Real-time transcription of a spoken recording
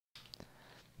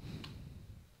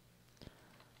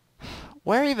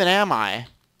Where even am I?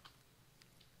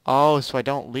 Oh, so I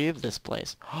don't leave this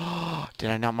place. Did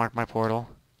I not mark my portal?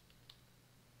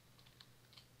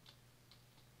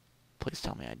 Please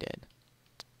tell me I did.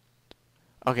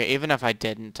 Okay, even if I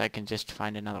didn't, I can just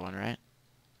find another one, right?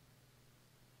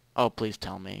 Oh, please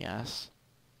tell me yes.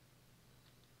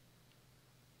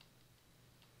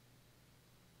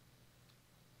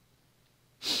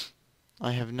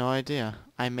 I have no idea.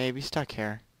 I may be stuck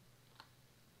here.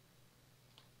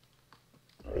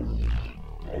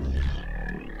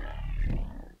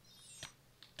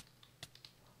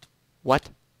 What?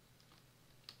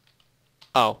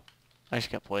 Oh. I just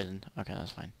got poisoned. Okay,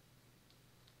 that's fine.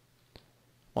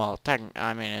 Well,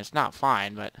 I mean, it's not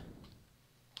fine, but...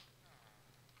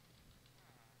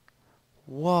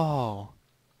 Whoa.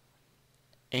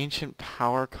 Ancient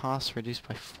power costs reduced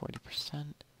by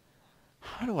 40%.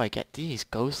 How do I get these?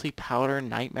 Ghostly powder,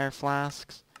 nightmare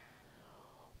flasks?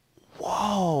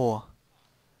 Whoa!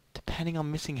 Depending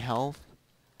on missing health.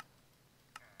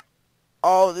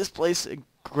 Oh, this place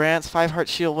grants 5 heart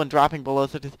shield when dropping below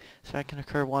 30. So that can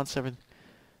occur once every...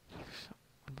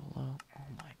 Below. Oh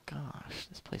my gosh,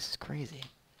 this place is crazy.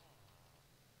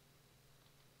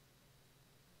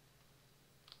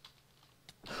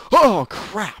 Oh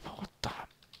crap! What the?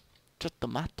 Just the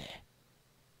mate.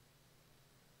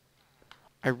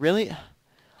 I really...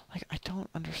 Like, I don't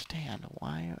understand.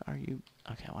 Why are you...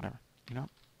 Okay, whatever. You know?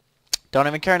 Don't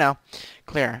even care now.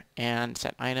 Clear. And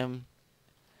set item.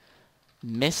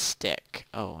 Mystic.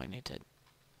 Oh, I need to...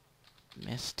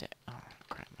 Mystic. Oh,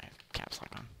 crap. My caps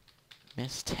lock on.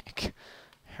 Mystic.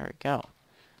 Here we go.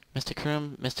 Mystic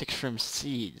shroom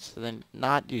seeds. Then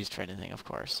not used for anything, of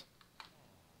course.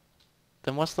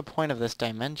 Then what's the point of this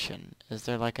dimension? Is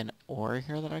there like an ore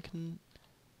here that I can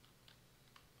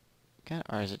get?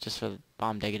 Or is it just for the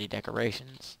bomb diggity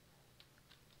decorations?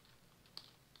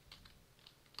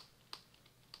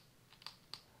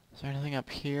 Is there anything up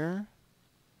here?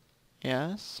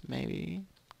 Yes, maybe.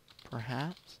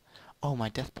 Perhaps. Oh, my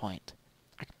death point.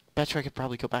 I bet you I could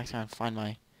probably go back there and find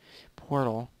my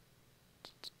portal.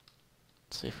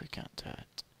 Let's see if we can't do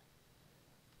it.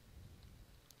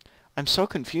 I'm so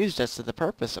confused as to the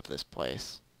purpose of this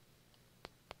place.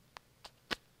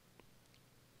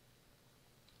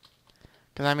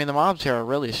 Because, I mean, the mobs here are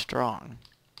really strong.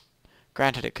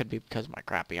 Granted, it could be because of my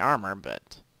crappy armor,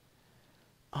 but...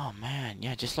 Oh, man.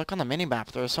 Yeah, just look on the minimap.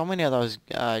 There are so many of those,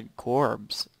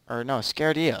 Gorbs. Or, no,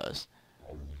 Scaredios.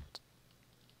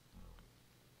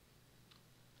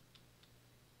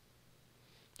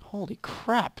 Holy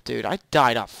crap, dude. I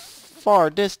died a far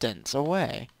distance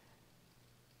away.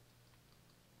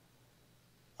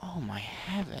 Oh, my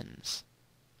heavens.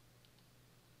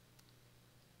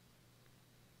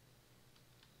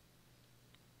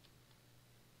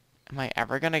 Am I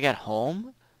ever gonna get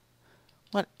home?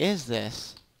 What is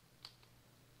this?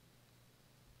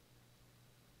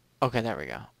 Okay, there we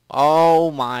go.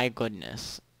 Oh my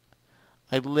goodness.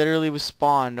 I literally was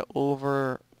spawned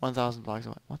over 1,000 blocks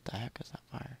away. What the heck is that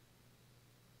fire?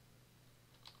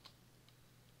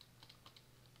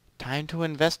 Time to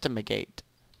investigate.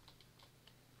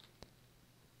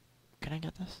 Can I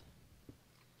get this?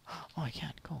 Oh, I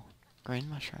can. Cool. Green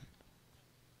mushroom.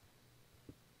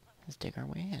 Let's dig our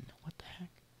way in. What the heck?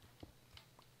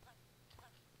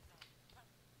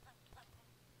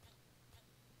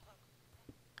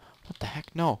 What the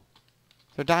heck? No.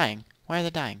 They're dying. Why are they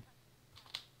dying?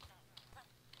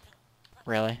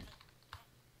 Really?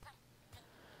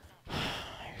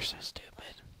 You're so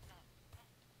stupid.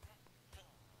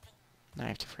 Now I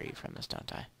have to free you from this,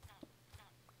 don't I?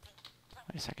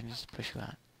 Wait a second, just push you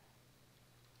out.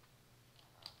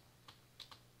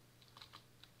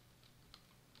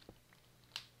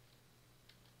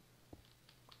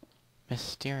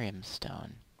 Mysterium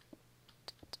stone.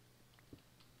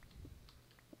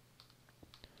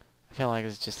 I feel like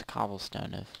it's just the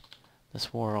cobblestone of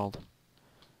this world.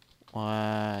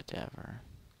 Whatever.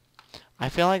 I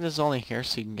feel like this is only here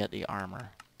so you can get the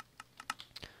armor.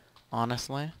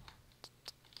 Honestly.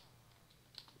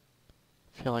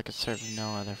 I feel like it serves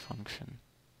no other function.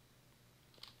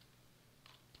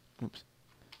 Oops.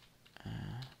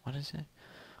 What is it?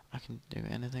 I can do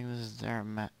anything. This is their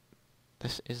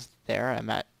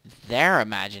their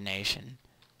imagination.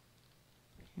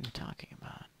 What are you talking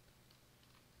about?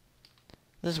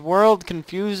 This world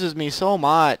confuses me so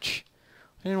much.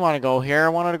 I didn't want to go here. I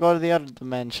wanted to go to the other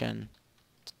dimension.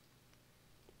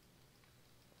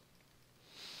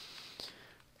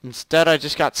 Instead, I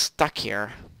just got stuck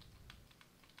here.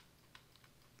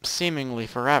 Seemingly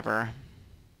forever.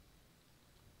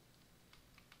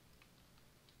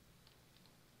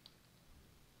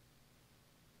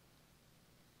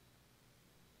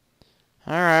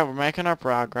 Alright, we're making our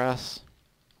progress.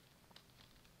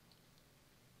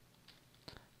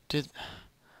 Dude,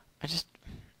 I don't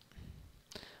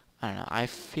know. I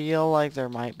feel like there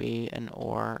might be an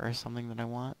ore or something that I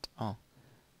want. Oh.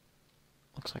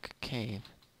 Looks like a cave.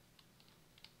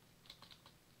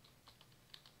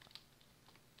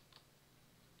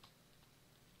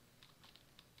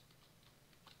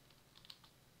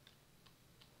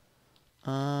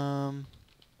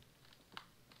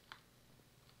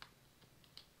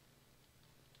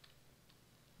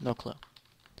 No clue.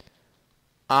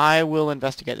 I will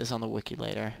investigate this on the wiki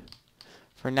later.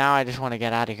 For now, I just want to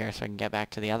get out of here so I can get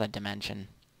back to the other dimension.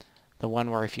 The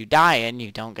one where if you die in,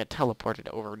 you don't get teleported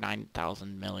over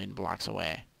 9,000 million blocks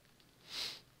away.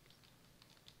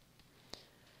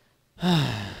 This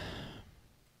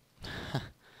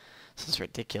is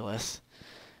ridiculous.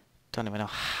 Don't even know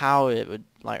how it would,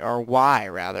 like, or why,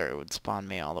 rather, it would spawn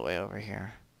me all the way over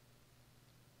here.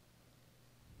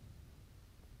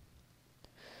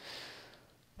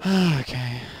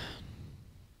 Okay.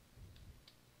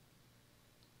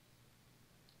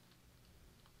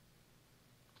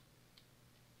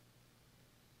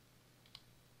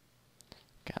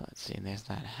 Okay, let's see. There's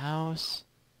that house.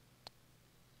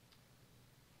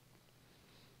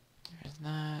 There's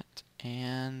that.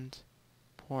 And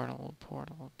portal.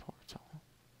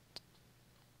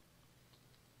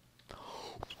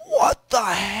 What the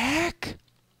heck?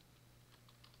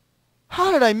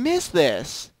 How did I miss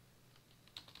this?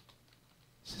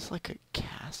 Is this like a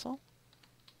castle?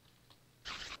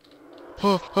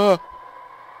 Huh.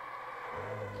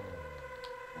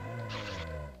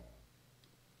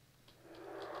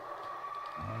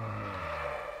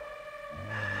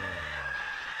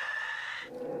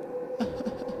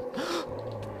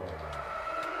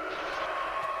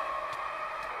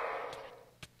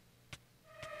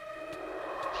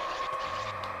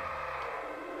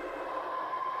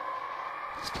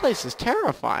 This place is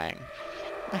terrifying.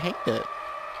 I hate it.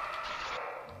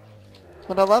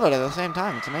 But I love it at the same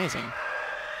time. It's amazing.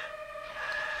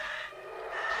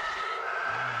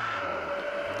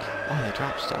 Oh, they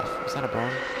dropped stuff. Is that a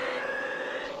bone?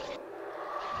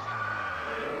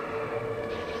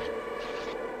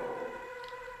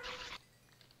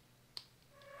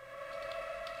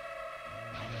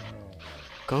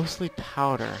 Ghostly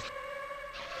powder.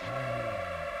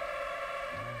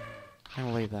 I'm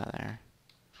gonna leave that there.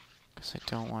 Because I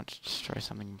don't want to destroy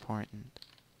something important.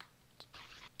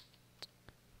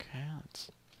 Okay, let's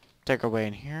take our way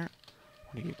in here.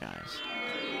 What are you guys?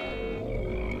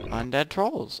 Undead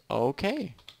trolls.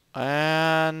 Okay.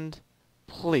 And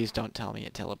please don't tell me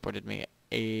it teleported me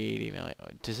 80 million.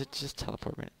 Does it just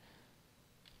teleport me?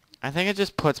 I think it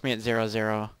just puts me at 0,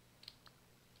 0.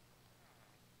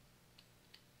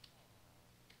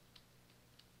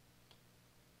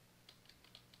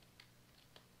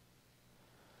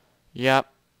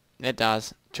 Yep, it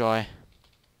does. Joy.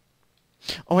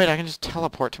 Oh wait, I can just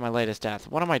teleport to my latest death.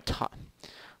 What am I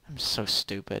I'm so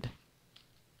stupid.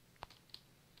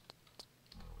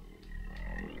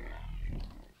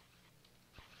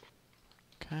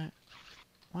 Okay.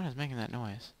 What is making that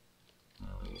noise?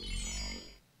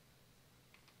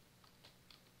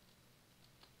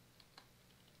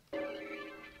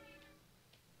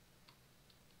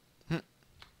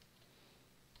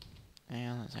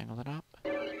 And let's angle it up.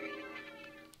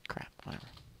 Crap, whatever.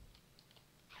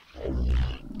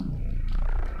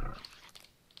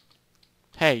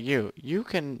 Hey, you. You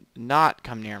can not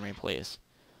come near me, please.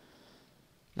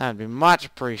 That would be much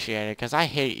appreciated, because I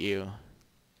hate you.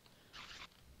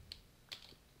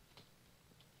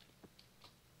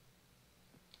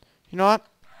 You know what?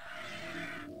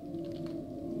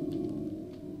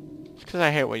 It's because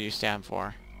I hate what you stand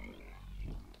for.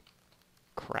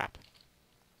 Crap.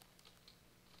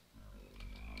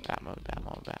 Bat mode, bat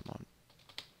mode, bat mode.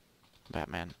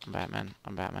 Batman, I'm Batman,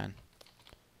 I'm Batman.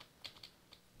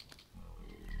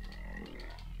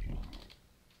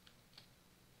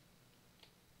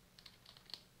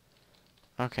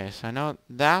 Okay, so I know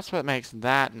that's what makes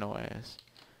that noise.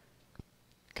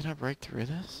 Can I break through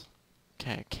this?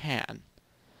 Okay, I can.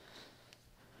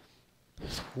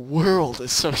 This world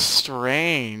is so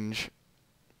strange.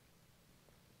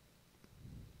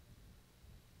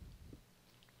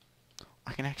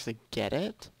 I can actually get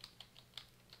it?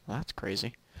 Well, that's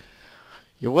crazy.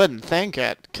 You wouldn't think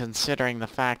it, considering the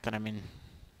fact that, I mean,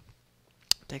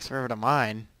 it takes forever to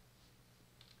mine.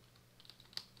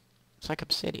 It's like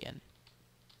obsidian.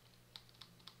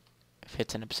 If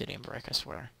it's an obsidian brick, I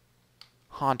swear.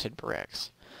 Haunted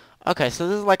bricks. Okay, so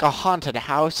this is like a haunted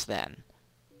house then.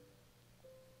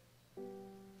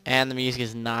 And the music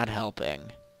is not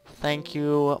helping. Thank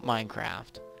you,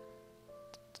 Minecraft.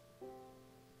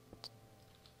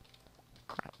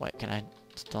 Wait, can I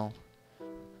still...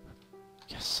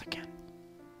 Yes, I can.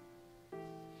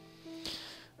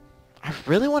 I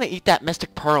really want to eat that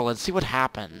Mystic Pearl and see what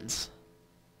happens.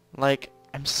 Like,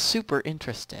 I'm super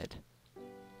interested.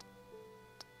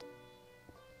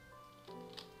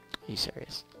 Are you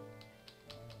serious?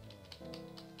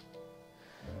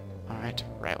 Alright,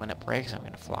 right when it breaks, I'm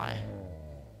gonna fly.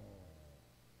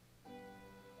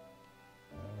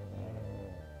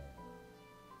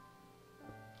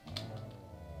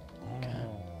 Okay.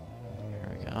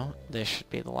 Here we go. This should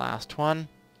be the last one.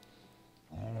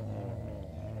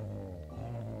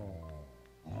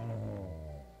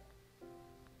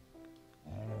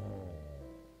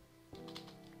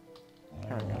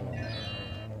 There we go.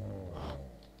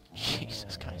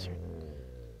 Jesus, guys are...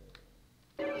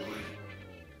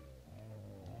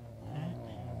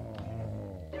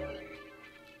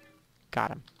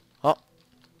 Got him. Oh.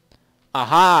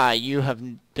 Aha! You have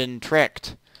been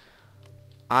tricked.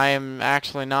 I am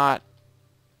actually not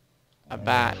a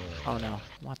bat. Oh no.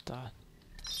 What the?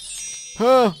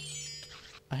 Oh!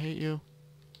 I hate you.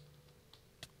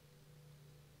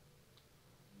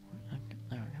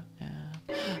 There we go.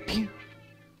 Yeah. Pew!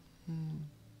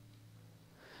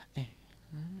 Pew!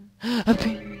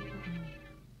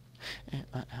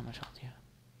 How much health do you have?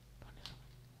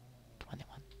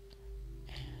 21.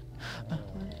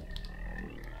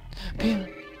 Pew!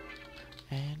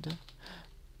 And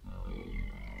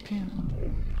pew!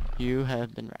 You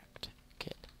have been wrecked,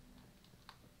 kid.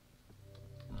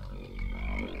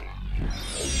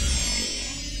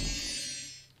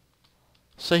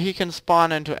 So he can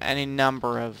spawn into any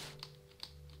number of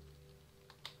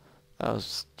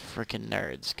those freaking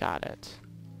nerds. Got it.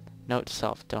 Note to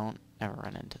self, don't ever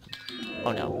run into them.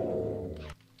 Oh no.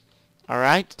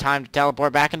 Alright, time to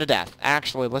teleport back into death.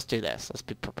 Actually, let's do this. Let's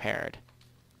be prepared.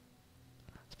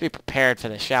 Let's be prepared for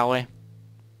this, shall we?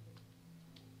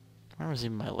 Where was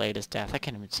even my latest death? I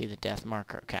can't even see the death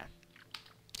marker. Okay.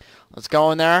 Let's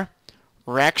go in there.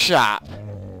 Wreck shop.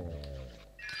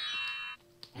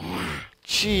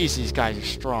 Jeez, these guys are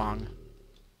strong.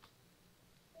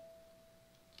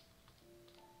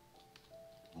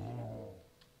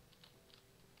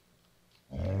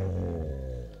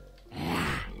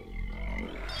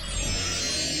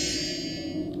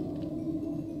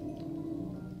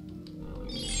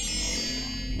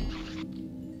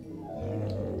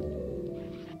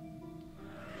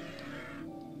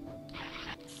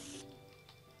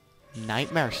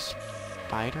 Nightmare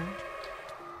spider?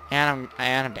 And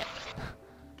I'm dead.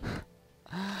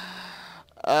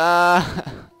 I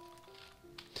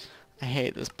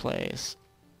hate this place.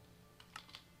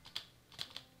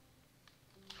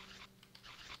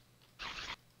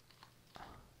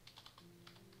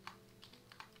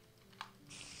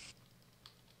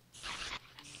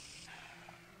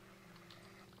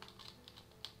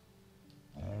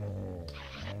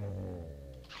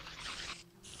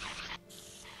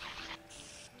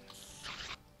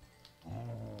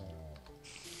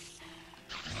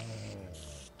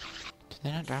 Did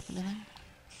they not drop anything?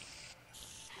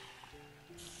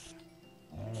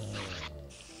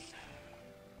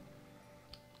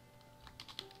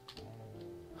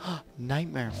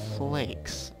 Nightmare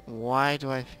flakes. Why do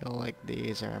I feel like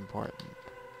these are important?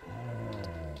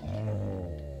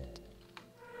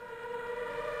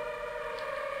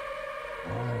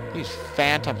 These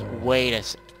phantoms. Wait a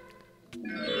second.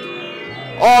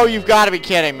 Oh, you've got to be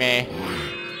kidding me.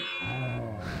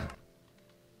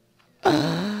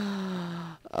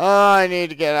 Oh, I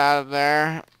need to get out of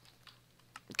there.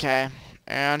 Okay,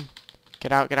 and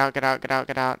get out, get out, get out, get out,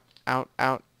 get out. Out,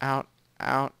 out, out,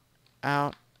 out, out,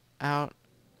 out,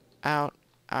 out,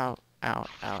 out, out, out,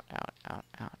 out, out, out,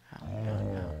 out.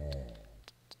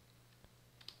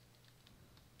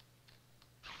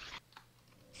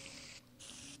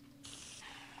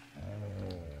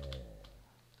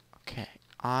 Okay,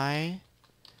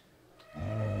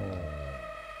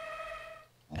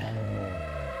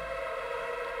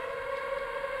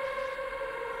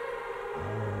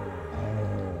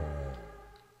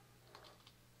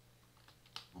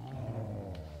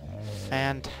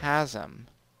 Phantasm.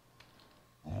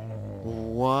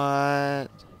 What?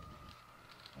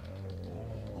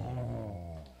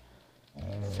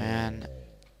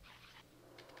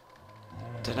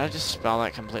 Did I just spell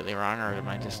that completely wrong, or am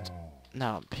I just...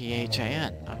 No,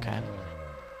 P-H-A-N. Okay.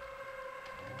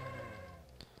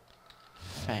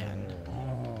 Fan.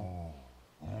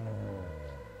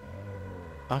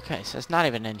 Okay, so it's not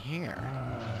even in here.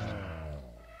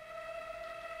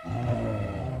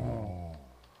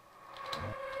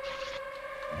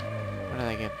 What do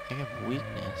they give? They give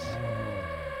weakness.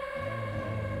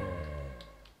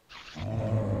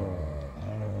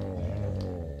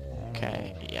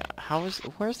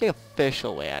 Where's the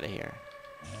official way out of here?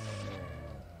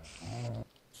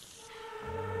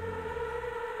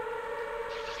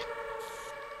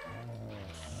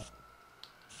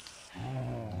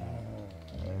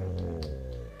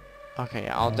 Okay,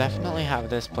 I'll definitely have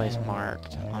this place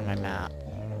marked on my map.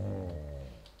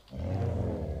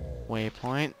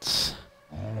 Waypoints.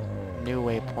 New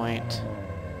waypoint.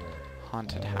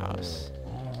 Haunted house.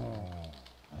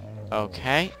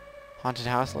 Okay. Haunted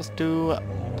house. Let's do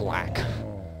black.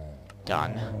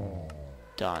 Done.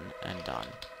 Done and done.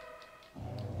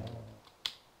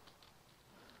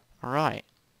 Alright.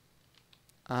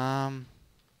 I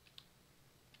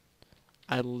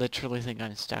literally think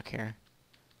I'm stuck here.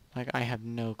 Like, I have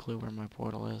no clue where my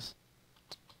portal is.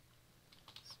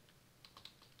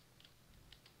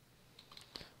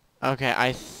 Okay,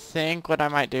 I think what I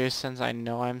might do, since I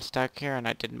know I'm stuck here and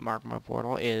I didn't mark my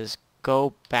portal, is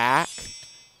go back.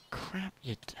 Crap,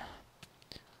 you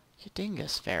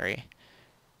dingus fairy.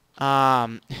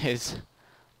 I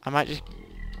might just...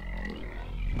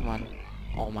 Come on.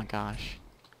 Oh my gosh.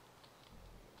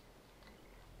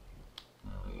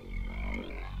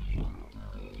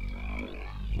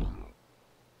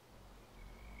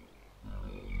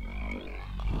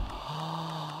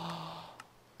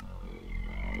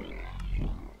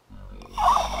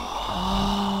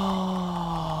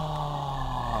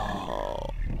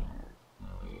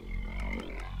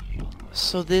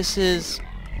 So this is...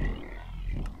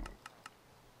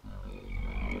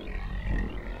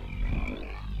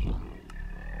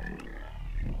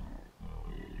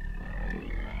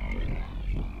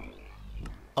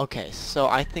 Okay, so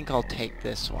I think I'll take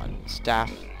this one.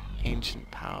 Staff,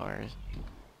 Ancient Powers.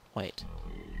 Wait.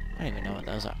 I don't even know what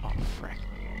those are. Oh, frick.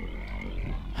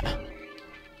 Are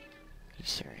you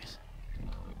serious?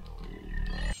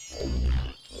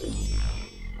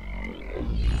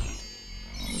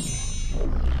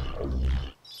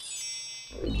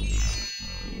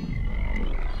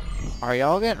 Are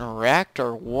y'all getting wrecked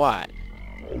or what?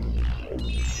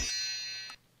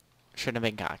 Shouldn't have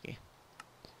been cocky.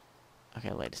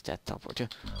 Okay, latest death teleport too.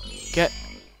 Get...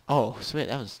 Oh, sweet.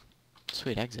 That was...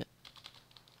 Sweet exit.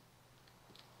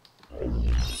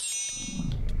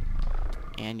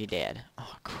 And you're dead.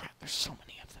 Oh, crap. There's so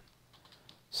many of them.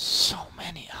 So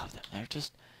many of them. They're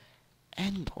just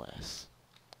endless.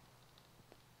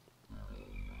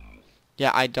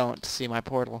 Yeah, I don't see my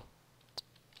portal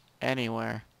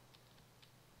anywhere.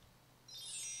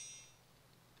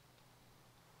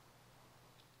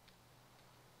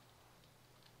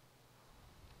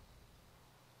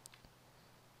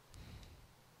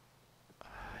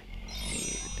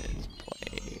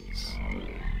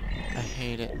 I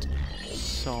hate it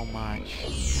so much.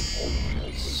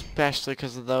 Especially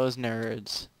because of those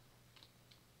nerds.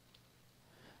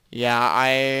 Yeah,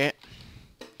 I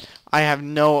have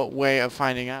no way of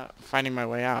finding my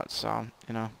way out, so,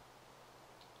 you know.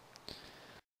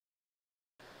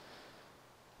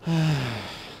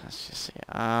 Let's just see.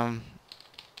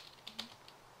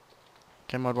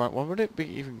 Game mode 1. What would it be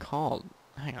even called?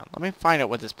 Hang on, let me find out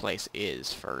what this place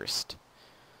is first.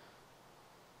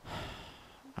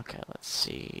 Okay, let's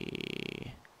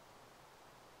see.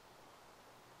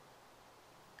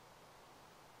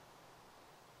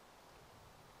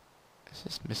 Is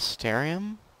this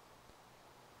Mysterium?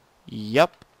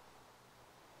 Yup.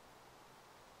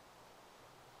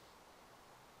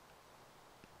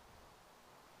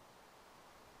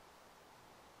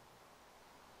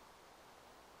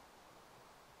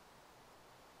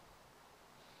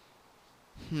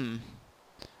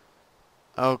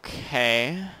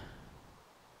 Okay.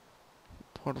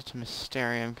 Portal to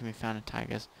Mysterium can be found in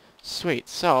Tigers. Sweet,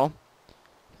 so...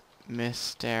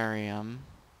 Mysterium...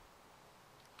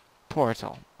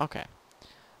 Portal. Okay.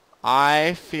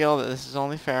 I feel that this is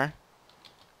only fair,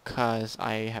 because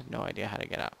I have no idea how to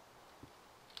get out.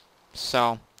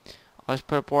 So, I'll just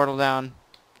put a portal down,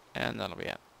 and that'll be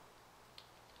it.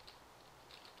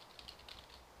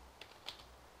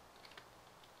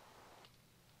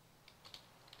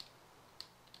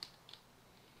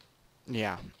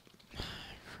 Yeah.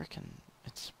 Frickin',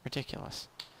 it's ridiculous.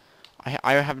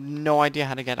 I have no idea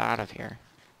how to get out of here.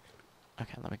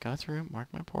 Okay, let me go through, mark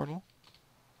my portal.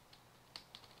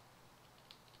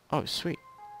 Oh, sweet.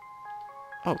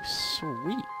 Oh,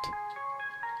 sweet.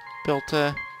 Built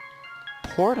a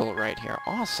portal right here.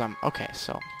 Awesome. Okay,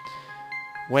 so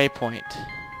waypoint.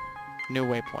 New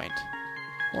waypoint.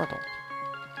 Portal.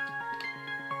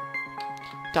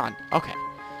 Done. Okay.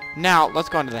 Now, let's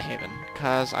go into the Haven,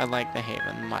 because I like the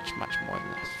Haven much, much more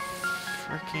than this.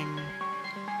 Freaking...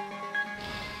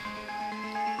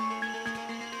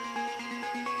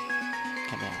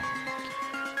 Come on.